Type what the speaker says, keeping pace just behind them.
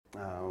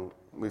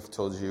we've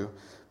told you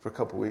for a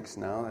couple weeks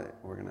now that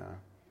we're going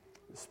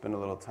to spend a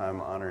little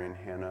time honoring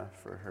Hannah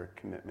for her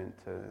commitment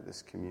to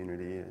this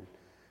community, and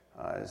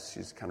as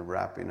she's kind of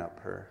wrapping up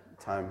her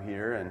time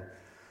here, and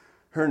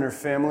her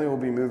family will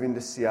be moving to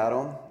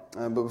Seattle.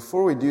 But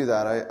before we do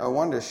that, I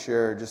wanted to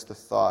share just a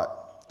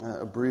thought,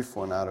 a brief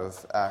one out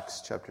of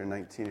Acts chapter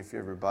 19. If you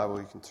have your Bible,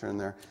 you can turn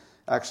there.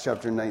 Acts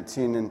chapter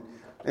 19, and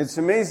it's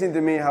amazing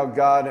to me how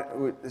God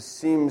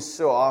seems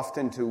so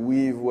often to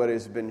weave what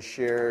has been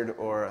shared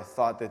or a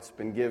thought that's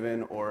been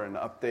given or an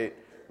update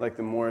like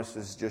the Morris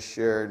has just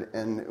shared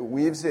and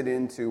weaves it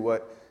into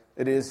what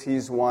it is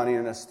he's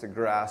wanting us to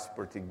grasp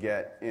or to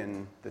get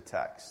in the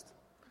text.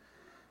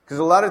 Because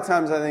a lot of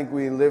times I think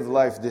we live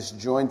life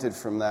disjointed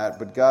from that,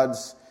 but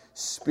God's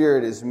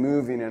Spirit is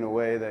moving in a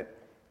way that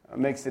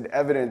makes it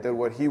evident that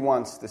what he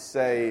wants to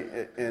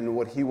say and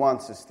what he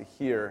wants us to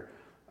hear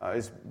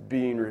is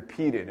being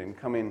repeated and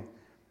coming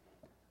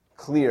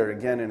clear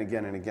again and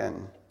again and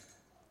again.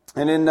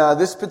 And in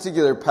this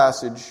particular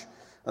passage,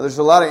 there's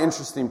a lot of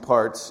interesting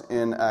parts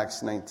in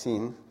Acts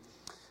 19.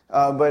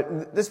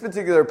 But this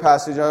particular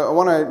passage, I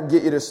want to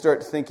get you to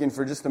start thinking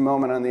for just a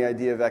moment on the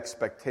idea of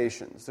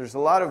expectations. There's a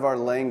lot of our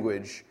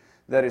language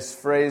that is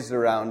phrased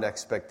around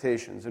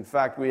expectations. In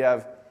fact, we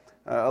have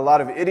a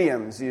lot of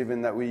idioms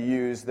even that we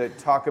use that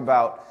talk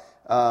about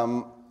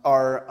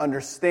our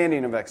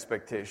understanding of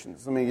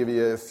expectations. Let me give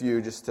you a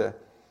few just to,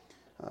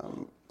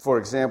 for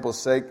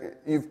example's sake.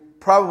 You've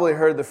probably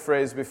heard the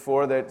phrase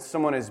before that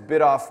someone has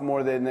bit off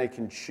more than they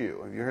can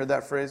chew. Have you heard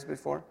that phrase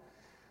before?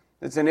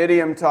 It's an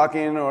idiom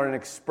talking or an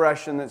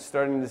expression that's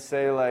starting to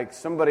say like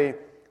somebody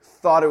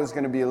thought it was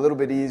going to be a little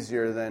bit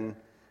easier than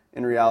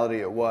in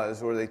reality it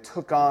was, or they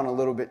took on a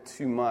little bit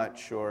too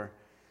much, or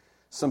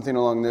something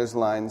along those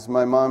lines.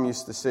 My mom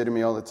used to say to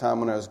me all the time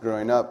when I was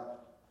growing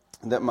up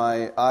that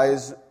my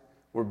eyes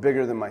were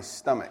bigger than my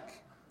stomach.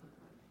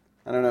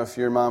 I don't know if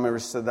your mom ever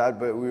said that,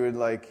 but we would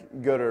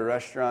like go to a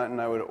restaurant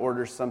and I would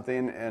order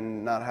something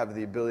and not have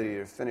the ability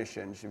to finish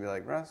it. And she'd be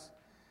like, Russ,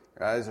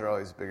 your eyes are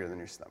always bigger than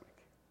your stomach,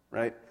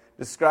 right?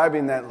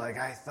 Describing that like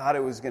I thought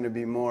it was going to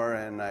be more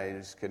and I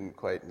just couldn't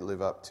quite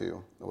live up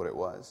to what it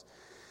was.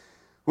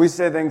 We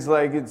say things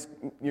like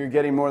you're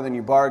getting more than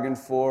you bargained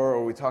for,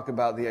 or we talk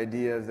about the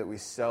idea that we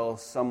sell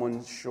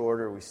someone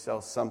short or we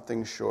sell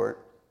something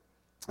short.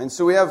 And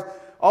so we have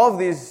all of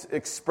these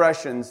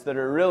expressions that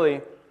are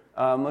really,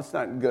 let's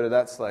not go to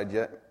that slide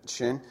yet,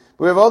 Shane.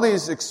 But we have all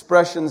these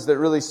expressions that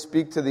really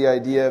speak to the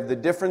idea of the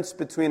difference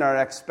between our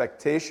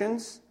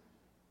expectations,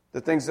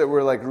 the things that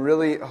we're like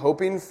really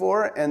hoping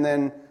for, and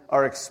then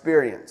our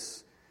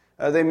experience.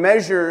 They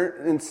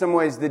measure, in some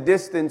ways, the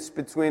distance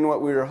between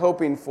what we were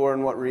hoping for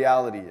and what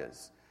reality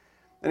is.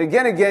 And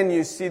again,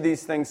 you see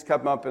these things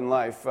come up in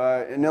life.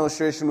 An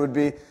illustration would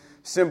be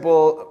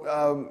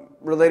simple,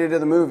 related to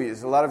the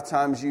movies. A lot of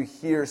times you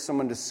hear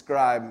someone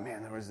describe,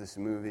 man, there was this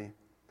movie.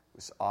 It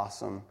was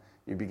awesome.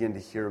 You begin to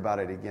hear about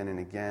it again and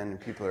again.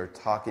 And people are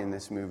talking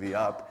this movie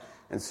up.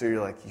 And so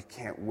you're like, you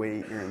can't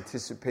wait. You're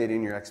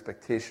anticipating. Your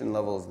expectation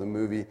level of the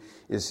movie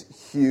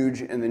is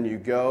huge. And then you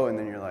go, and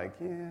then you're like,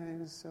 yeah, it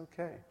was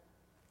okay.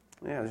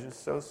 Yeah, it was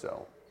just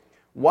so-so.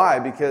 Why?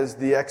 Because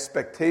the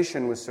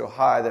expectation was so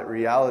high that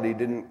reality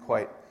didn't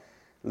quite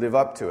live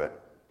up to it.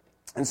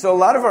 And so a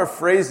lot of our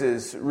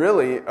phrases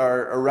really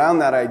are around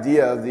that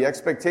idea of the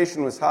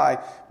expectation was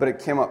high, but it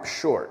came up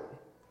short.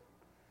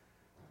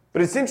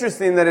 But it's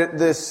interesting that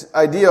this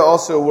idea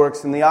also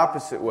works in the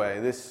opposite way.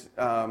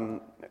 A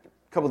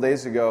couple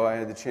days ago, I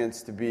had the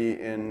chance to be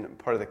in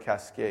part of the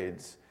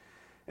Cascades.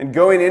 And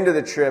going into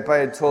the trip, I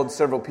had told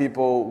several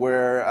people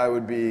where I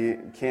would be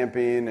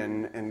camping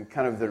and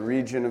kind of the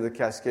region of the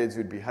Cascades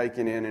we'd be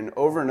hiking in. And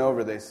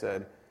over they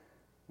said,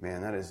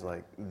 man, that is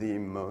like the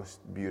most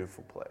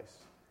beautiful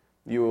place.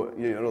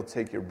 It'll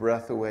take your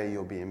breath away.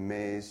 You'll be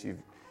amazed.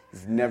 You've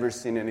never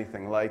seen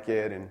anything like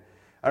it. And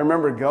I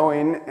remember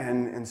going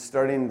and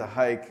starting the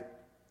hike,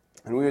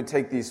 and we would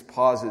take these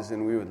pauses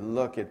and we would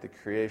look at the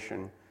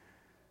creation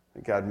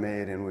that God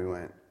made, and we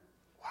went,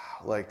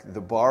 wow, like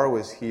the bar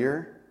was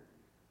here,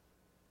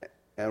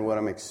 and what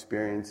I'm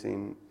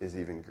experiencing is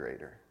even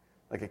greater.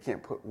 Like I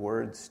can't put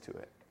words to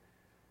it.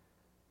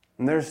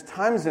 And there's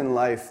times in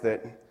life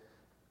that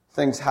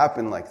things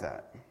happen like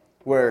that,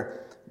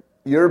 where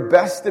your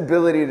best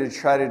ability to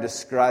try to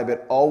describe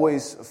it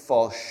always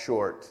falls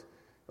short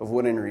of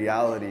what in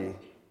reality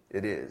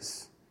it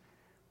is.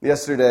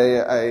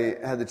 Yesterday,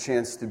 I had the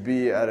chance to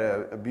be at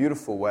a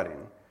beautiful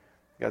wedding.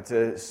 Got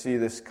to see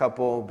this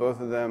couple. Both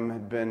of them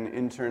had been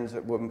interns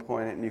at one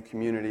point at New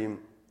Community, and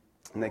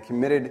they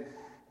committed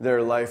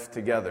their life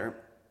together.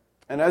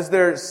 And as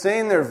they're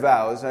saying their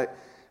vows, I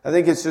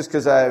think it's just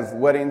because I have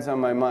weddings on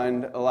my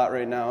mind a lot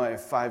right now. I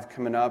have 5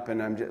 coming up,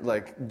 and I'm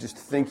just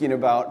thinking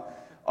about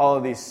all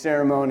of these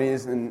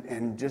ceremonies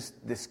and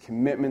just this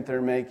commitment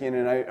they're making.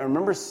 And I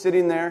remember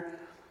sitting there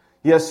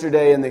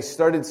yesterday, and they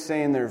started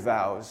saying their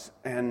vows,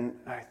 and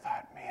I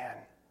thought, man,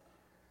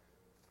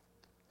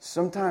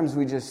 sometimes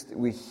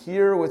we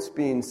hear what's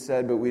being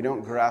said, but we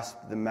don't grasp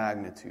the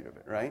magnitude of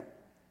it, right?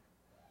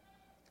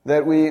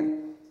 That we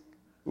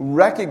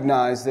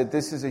recognize that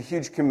this is a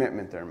huge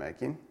commitment they're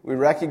making. We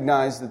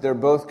recognize that they're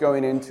both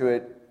going into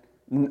it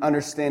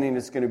understanding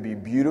it's going to be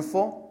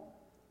beautiful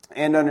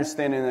and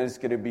understanding that it's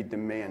going to be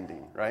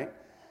demanding, right?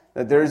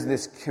 That there's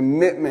this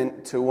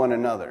commitment to one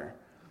another.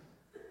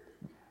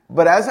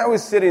 But as I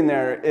was sitting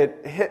there,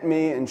 it hit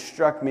me and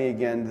struck me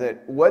again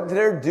that what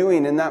they're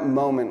doing in that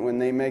moment when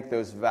they make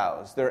those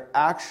vows, they're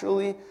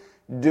actually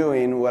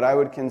doing what I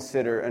would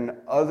consider an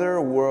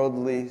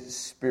otherworldly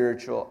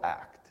spiritual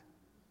act.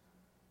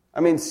 I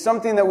mean,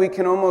 something that we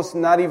can almost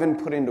not even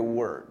put into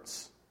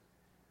words.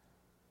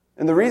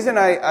 And the reason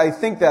I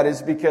think that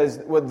is because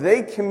what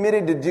they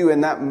committed to do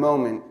in that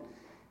moment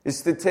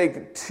is to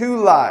take two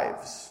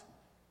lives,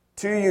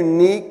 two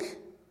unique,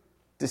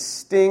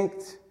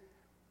 distinct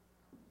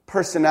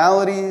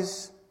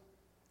personalities,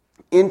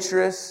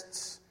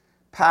 interests,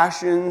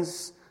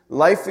 passions,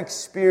 life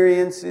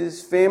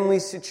experiences, family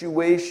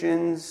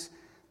situations,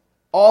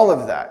 all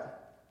of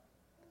that.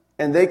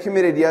 And they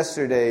committed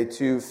yesterday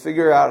to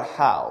figure out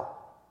how,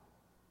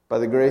 by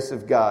the grace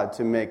of God,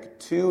 to make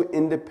two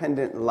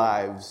independent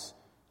lives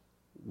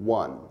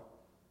one.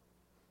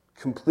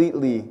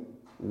 Completely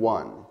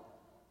one.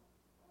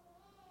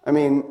 I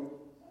mean,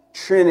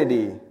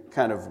 Trinity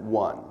kind of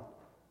one,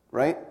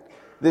 right?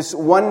 This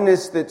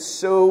oneness that's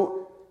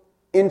so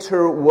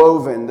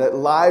interwoven, that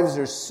lives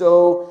are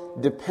so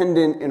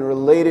dependent and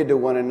related to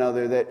one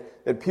another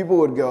that people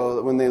would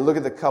go, when they look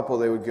at the couple,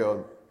 they would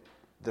go,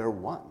 they're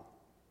one.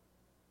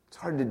 It's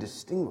hard to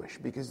distinguish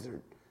because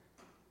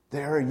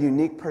they are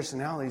unique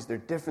personalities. They're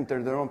different.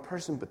 They're their own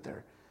person, but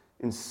they're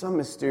in some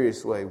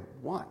mysterious way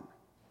one.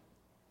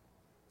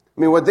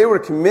 I mean, what they were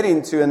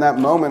committing to in that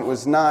moment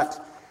was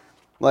not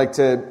like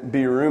to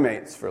be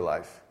roommates for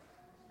life,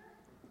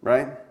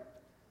 right?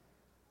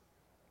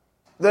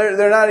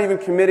 They're not even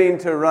committing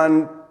to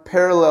run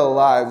parallel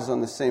lives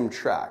on the same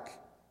track.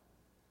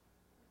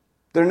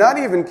 They're not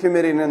even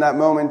committing in that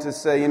moment to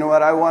say, you know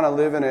what, I want to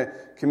live in a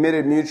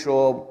committed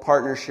mutual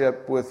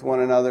partnership with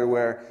one another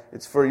where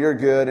it's for your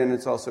good and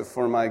it's also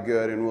for my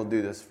good and we'll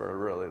do this for a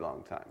really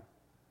long time.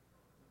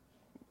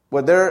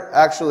 What they're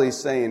actually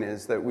saying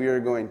is that we are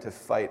going to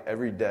fight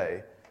every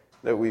day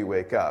that we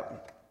wake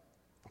up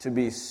to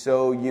be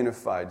so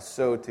unified,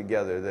 so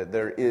together, that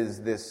there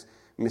is this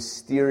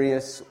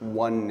mysterious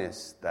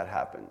oneness that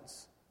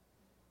happens.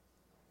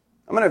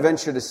 I'm going to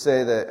venture to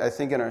say that I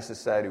think in our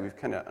society we've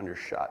kind of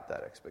undershot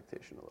that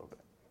expectation a little bit,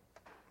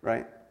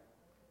 right?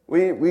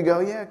 We go,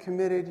 yeah,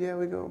 committed, yeah,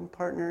 we go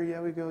partner, yeah,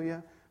 we go,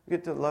 yeah, we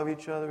get to love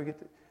each other,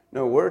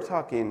 No, we're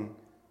talking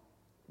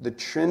the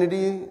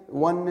Trinity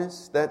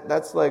oneness,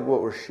 that's like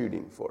what we're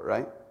shooting for,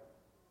 right?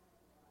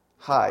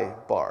 High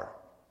bar.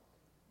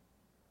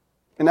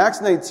 In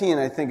Acts 19,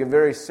 I think a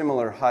very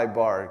similar high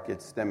bar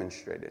gets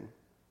demonstrated.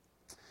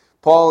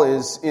 Paul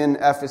is in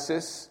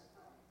Ephesus.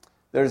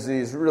 There's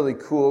these really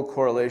cool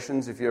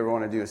correlations if you ever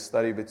want to do a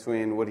study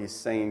between what he's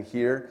saying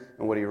here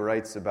and what he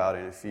writes about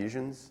in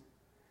Ephesians.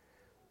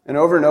 And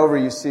over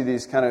you see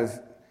these kind of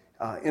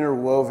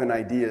interwoven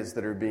ideas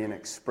that are being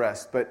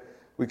expressed. But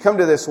we come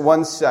to this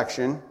one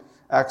section,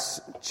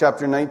 Acts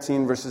chapter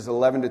 19, verses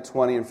 11 to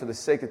 20. And for the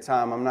sake of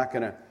time, I'm not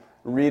going to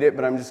read it,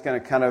 but I'm just going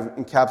to kind of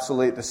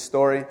encapsulate the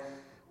story.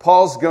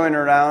 Paul's going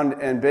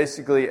around and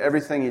basically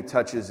everything he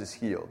touches is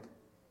healed.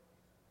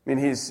 I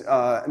mean,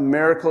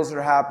 miracles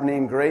are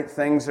happening, great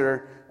things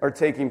are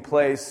taking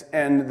place,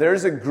 and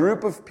there's a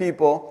group of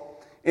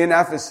people in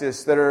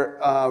Ephesus that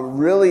are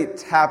really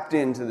tapped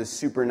into the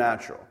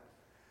supernatural.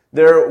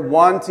 They're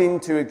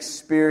wanting to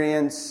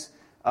experience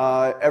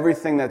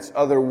everything that's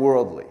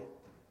otherworldly.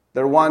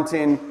 They're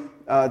wanting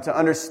to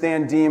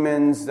understand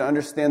demons, to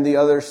understand the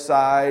other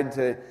side,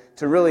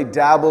 to really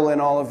dabble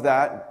in all of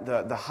that,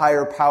 the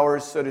higher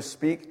powers, so to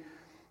speak.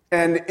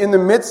 And in the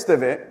midst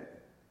of it,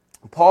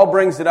 Paul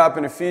brings it up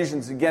in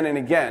Ephesians again and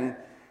again,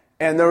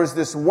 and there was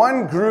this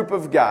one group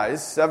of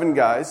guys, 7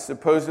 guys,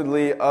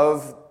 supposedly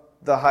of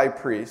the high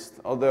priest,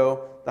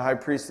 although the high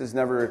priest is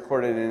never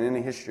recorded in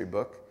any history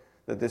book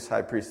that this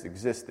high priest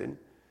existed.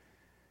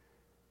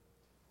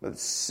 But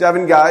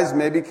 7 guys,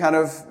 maybe kind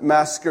of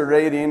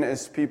masquerading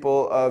as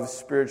people of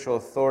spiritual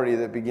authority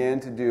that began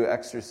to do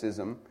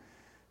exorcism,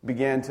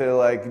 began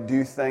to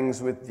do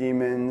things with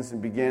demons,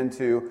 and began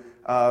to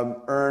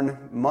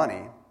earn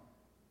money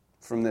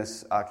from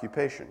this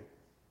occupation.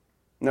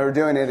 And they were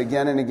doing it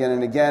again and again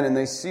and again, and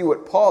they see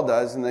what Paul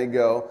does, and they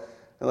go,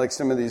 like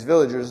some of these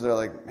villagers, they're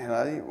like, man,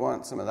 I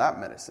want some of that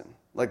medicine.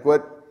 Like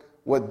what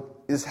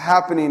is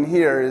happening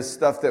here is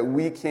stuff that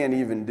we can't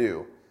even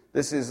do.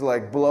 This is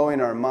like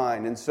blowing our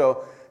mind. And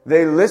so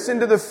they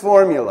listen to the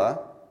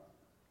formula,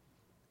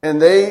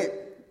 and they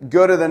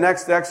go to the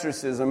next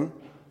exorcism,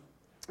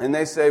 and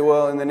they say,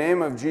 well, in the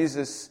name of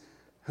Jesus,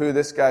 who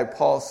this guy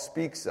Paul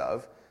speaks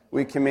of,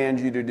 we command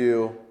you to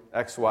do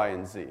X, Y,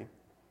 and Z.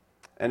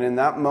 And in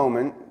that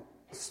moment,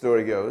 the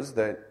story goes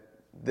that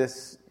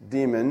this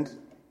demon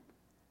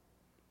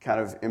kind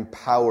of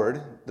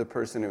empowered the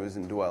person who was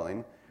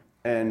indwelling,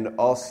 and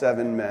all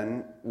 7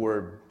 men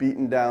were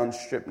beaten down,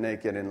 stripped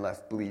naked, and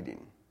left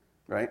bleeding,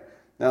 right?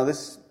 Now,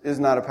 this is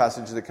not a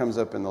passage that comes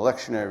up in the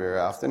lectionary very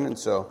often, and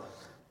so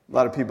a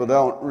lot of people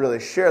don't really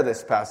share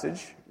this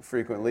passage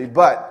frequently,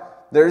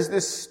 but there's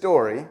this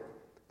story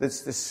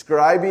that's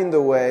describing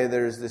the way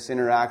there's this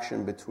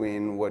interaction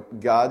between what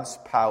God's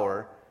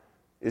power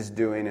is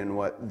doing and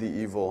what the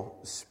evil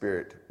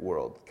spirit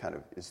world kind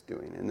of is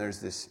doing. And there's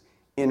this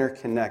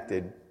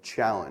interconnected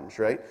challenge,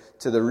 right,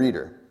 to the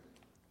reader.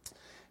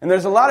 And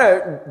there's a lot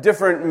of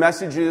different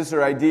messages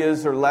or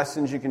ideas or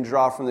lessons you can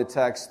draw from the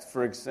text.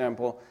 For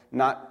example,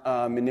 not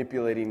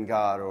manipulating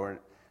God or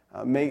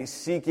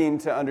seeking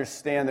to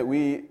understand that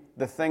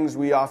the things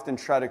we often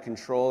try to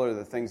control are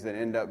the things that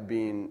end up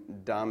being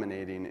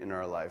dominating in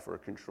our life or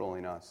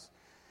controlling us.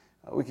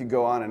 We could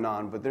go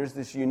on, but there's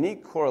this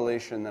unique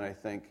correlation that I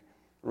think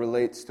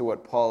relates to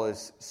what Paul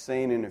is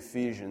saying in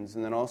Ephesians,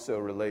 and then also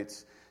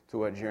relates to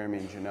what Jeremy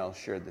and Janelle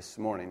shared this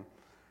morning.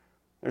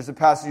 There's a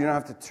passage, you don't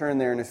have to turn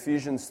there, in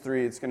Ephesians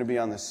 3, it's going to be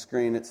on the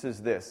screen. It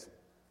says this.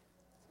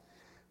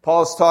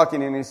 Paul is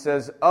talking and he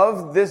says,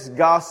 "Of this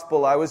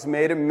gospel I was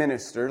made a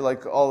minister,"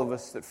 like all of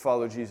us that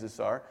follow Jesus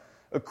are,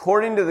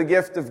 "according to the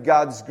gift of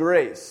God's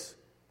grace,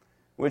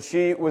 which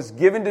he was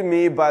given to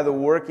me by the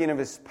working of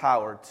his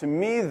power. To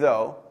me,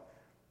 though,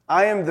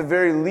 I am the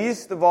very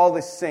least of all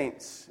the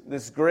saints.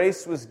 This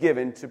grace was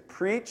given to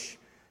preach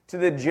to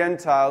the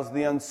Gentiles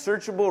the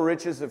unsearchable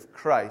riches of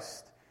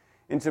Christ,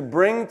 and to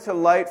bring to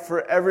light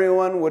for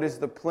everyone what is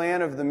the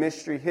plan of the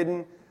mystery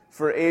hidden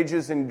for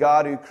ages in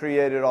God who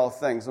created all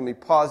things." Let me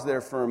pause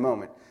there for a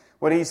moment.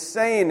 What he's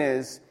saying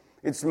is,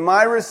 it's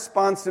my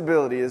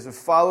responsibility as a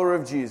follower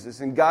of Jesus,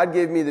 and God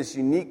gave me this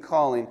unique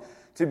calling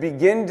to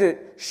begin to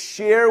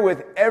share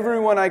with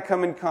everyone I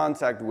come in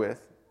contact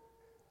with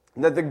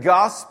that the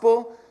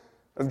gospel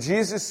of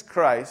Jesus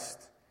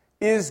Christ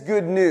is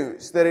good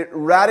news, that it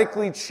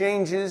radically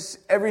changes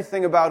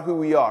everything about who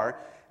we are.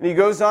 And he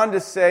goes on to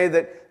say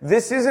that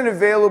this isn't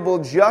available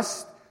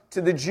just to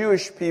the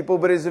Jewish people,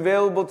 but is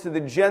available to the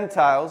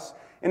Gentiles,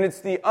 and it's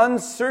the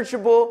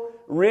unsearchable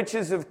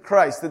riches of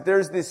Christ, that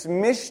there's this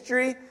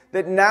mystery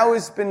that now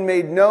has been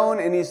made known,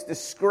 and he's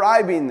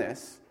describing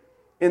this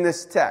in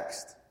this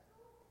text.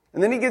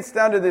 And then he gets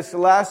down to this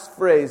last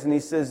phrase, and he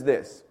says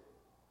this,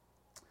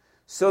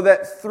 "So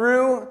that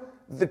through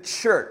the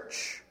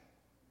church,"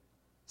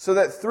 so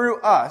that through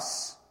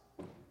us,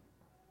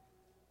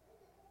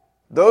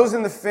 those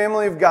in the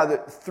family of God,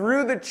 that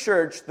through the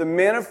church, the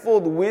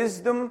manifold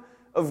wisdom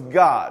of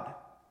God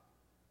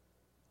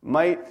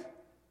might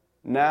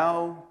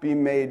now be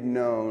made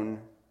known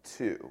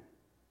to.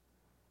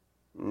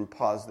 And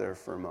pause there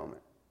for a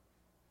moment.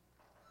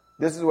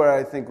 This is where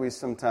I think we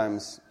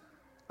sometimes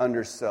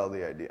undersell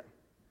the idea.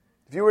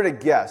 If you were to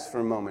guess for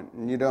a moment,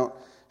 and you don't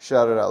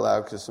shout it out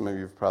loud because some of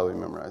you have probably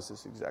memorized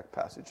this exact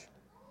passage.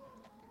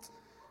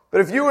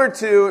 But if you were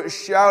to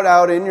shout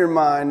out in your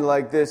mind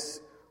like this,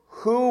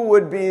 who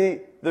would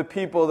be the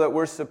people that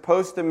we're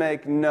supposed to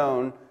make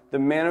known the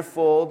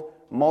manifold,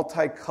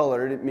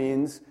 multicolored, it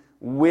means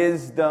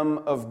wisdom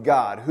of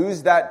God?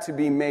 Who's that to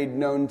be made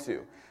known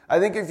to? I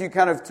think if you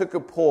kind of took a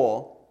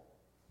poll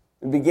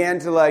and began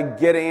to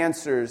get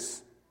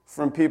answers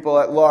from people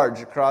at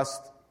large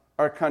across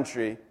our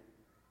country,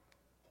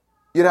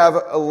 you'd have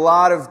a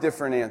lot of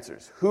different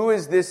answers. Who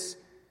is this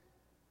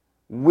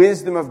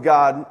wisdom of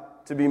God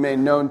to be made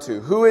known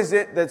to? Who is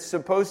it that's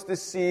supposed to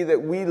see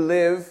that we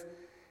live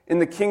in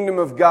the kingdom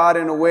of God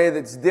in a way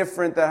that's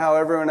different than how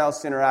everyone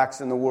else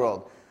interacts in the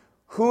world?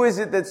 Who is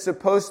it that's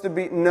supposed to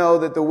know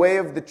that the way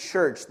of the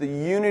church, the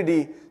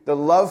unity, the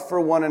love for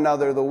one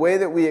another, the way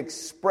that we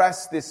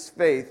express this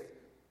faith,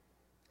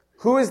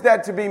 who is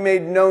that to be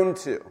made known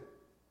to?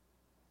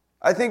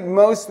 I think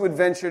most would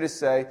venture to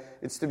say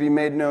it's to be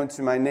made known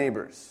to my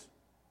neighbors.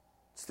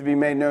 It's to be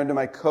made known to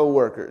my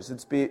coworkers.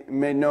 It's to be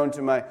made known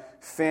to my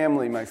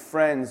family, my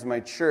friends,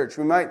 my church.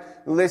 We might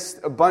list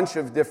a bunch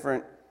of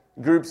different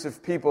groups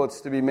of people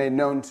it's to be made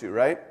known to,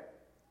 right?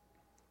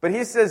 But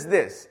he says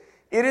this,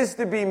 it is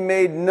to be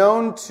made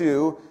known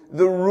to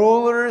the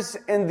rulers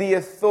and the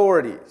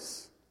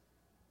authorities.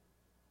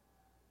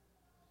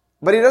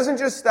 But he doesn't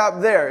just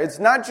stop there. It's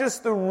not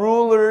just the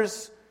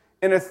rulers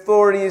and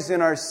authorities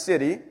in our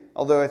city,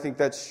 although I think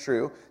that's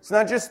true. It's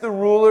not just the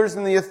rulers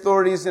and the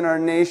authorities in our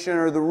nation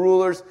or the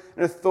rulers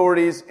and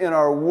authorities in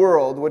our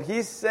world. What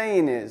he's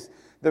saying is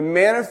the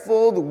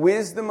manifold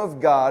wisdom of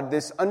God,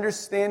 this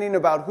understanding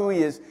about who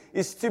he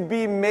is to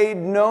be made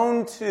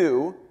known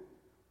to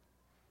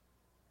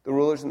the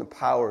rulers and the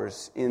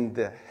powers in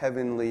the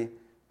heavenly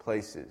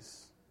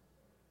places.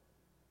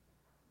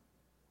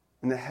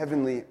 In the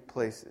heavenly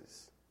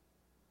places.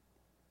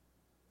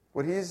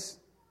 What he's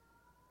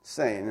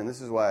saying, and this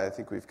is why I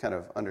think we've kind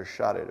of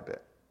undershot it a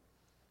bit,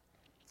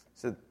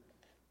 so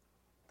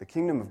the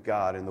kingdom of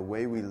God and the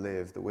way we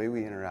live, the way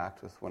we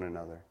interact with one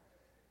another,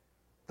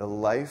 the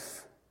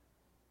life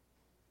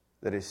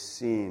that is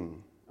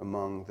seen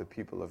among the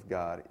people of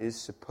God is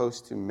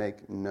supposed to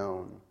make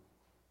known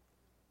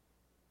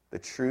the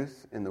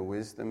truth and the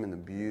wisdom and the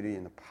beauty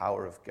and the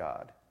power of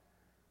God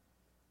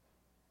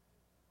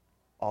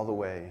all the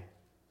way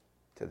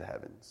to the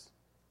heavens.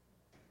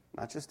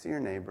 Not just to your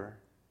neighbor,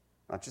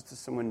 not just to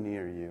someone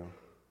near you,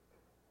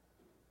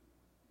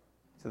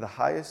 to the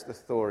highest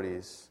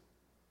authorities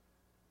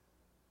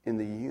in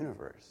the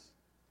universe.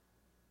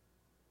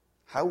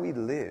 How we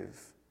live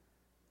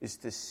is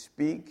to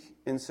speak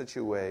in such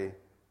a way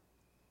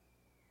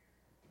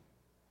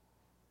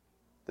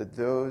that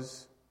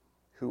those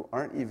who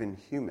aren't even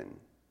human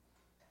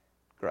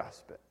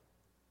grasp it.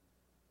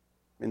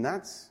 I mean,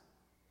 that's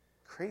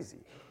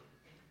crazy.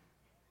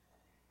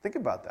 Think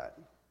about that.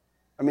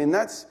 I mean,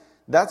 that's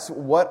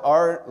what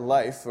our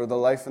life, or the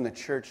life in the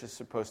church, is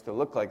supposed to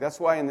look like. That's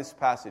why in this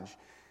passage,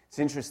 it's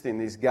interesting.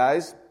 These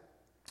guys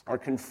are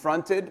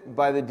confronted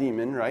by the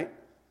demon, right?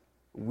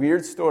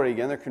 Weird story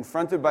again. They're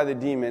confronted by the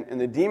demon,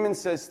 and the demon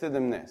says to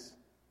them this: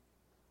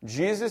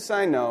 Jesus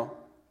I know,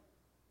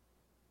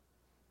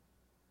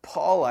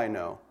 Paul I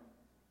know,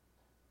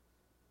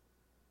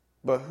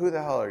 but who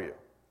the hell are you?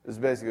 Is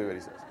basically what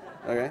he says.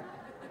 Okay?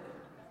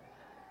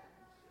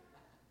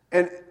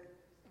 And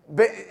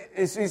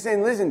he's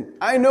saying, listen,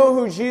 I know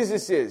who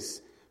Jesus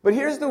is, but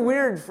here's the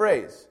weird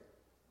phrase.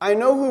 I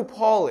know who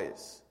Paul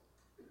is.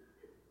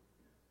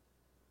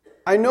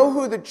 I know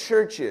who the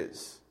church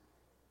is.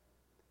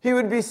 He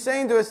would be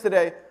saying to us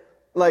today,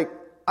 like,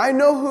 I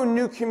know who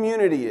New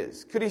Community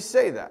is. Could he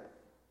say that?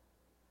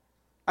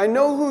 I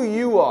know who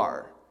you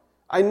are.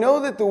 I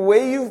know that the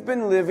way you've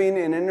been living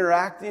and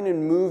interacting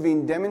and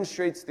moving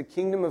demonstrates the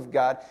kingdom of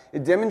God.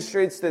 It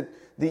demonstrates that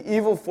the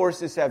evil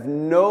forces have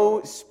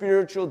no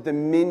spiritual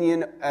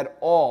dominion at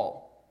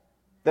all.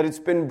 That it's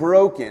been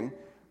broken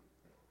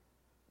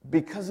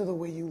because of the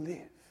way you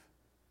live.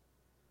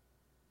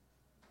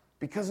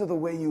 Because of the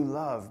way you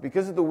love.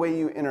 Because of the way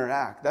you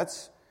interact.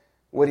 That's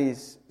what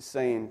he's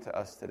saying to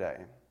us today.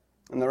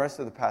 And the rest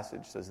of the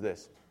passage says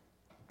this: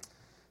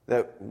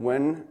 that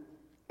when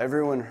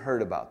everyone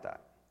heard about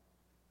that,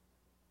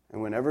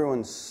 and when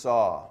everyone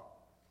saw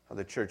how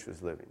the church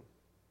was living,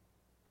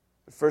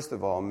 first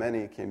of all,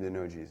 many came to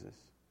know Jesus.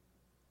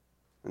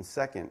 And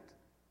second,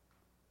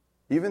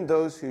 even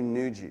those who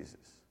knew Jesus,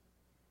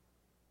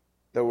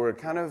 that were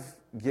kind of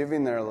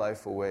giving their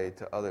life away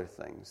to other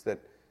things, that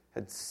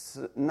had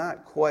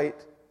not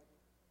quite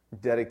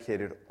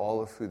dedicated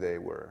all of who they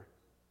were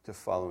to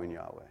following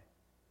Yahweh.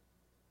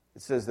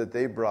 It says that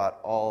they brought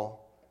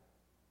all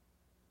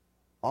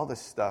the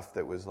stuff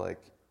that was like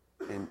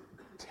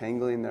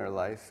entangling their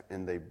life,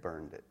 and they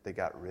burned it. They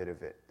got rid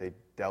of it. They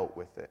dealt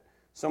with it.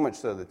 So much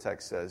so the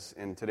text says,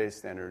 in today's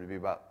standard, it would be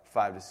about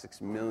 $5 to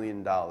 $6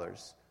 million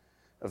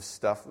of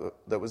stuff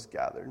that was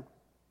gathered.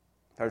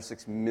 $5 to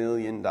 $6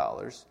 million,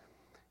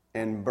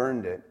 and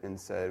burned it and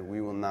said, we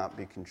will not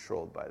be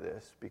controlled by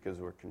this because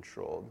we're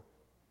controlled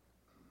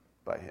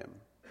by him.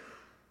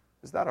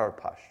 Is that our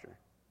posture?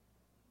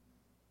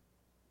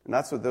 And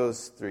that's what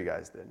those three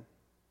guys did,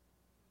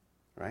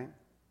 right?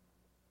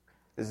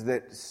 Is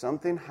that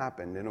something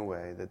happened in a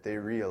way that they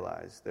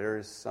realized there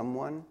is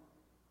someone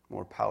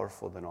more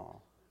powerful than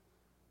all.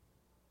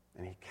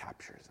 And he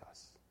captures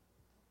us.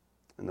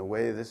 And the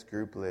way this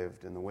group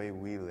lived and the way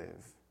we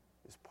live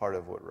is part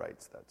of what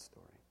writes that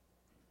story.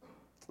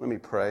 Let me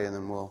pray, and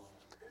then we'll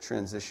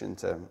transition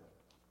to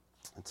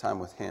a time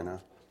with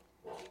Hannah.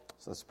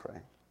 So let's pray.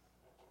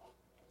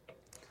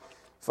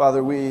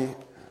 Father, we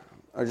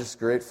are just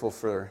grateful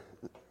for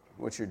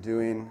what you're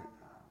doing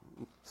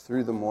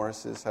through the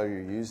Morrises, how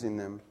you're using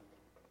them.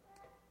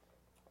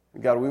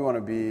 God, we want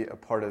to be a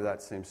part of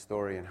that same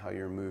story and how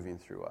you're moving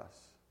through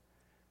us.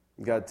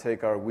 God,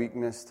 take our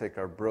weakness, take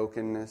our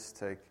brokenness,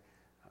 take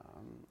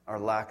our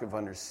lack of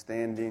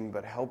understanding,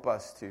 but help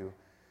us to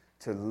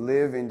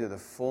live into the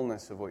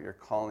fullness of what you're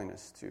calling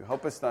us to.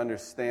 Help us to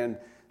understand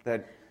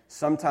that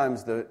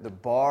sometimes the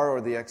bar or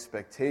the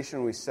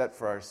expectation we set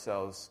for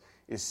ourselves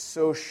is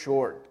so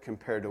short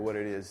compared to what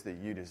it is that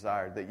you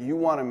desire, that you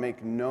want to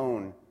make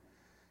known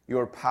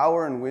your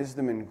power and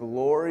wisdom and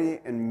glory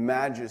and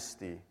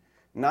majesty,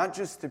 not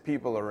just to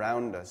people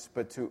around us,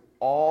 but to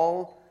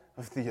all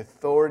of the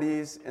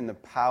authorities and the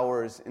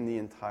powers in the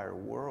entire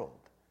world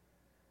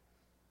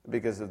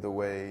because of the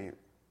way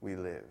we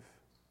live.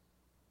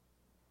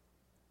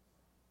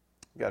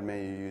 God,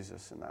 may you use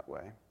us in that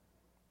way.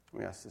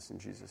 We ask this in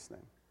Jesus'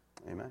 name.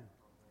 Amen.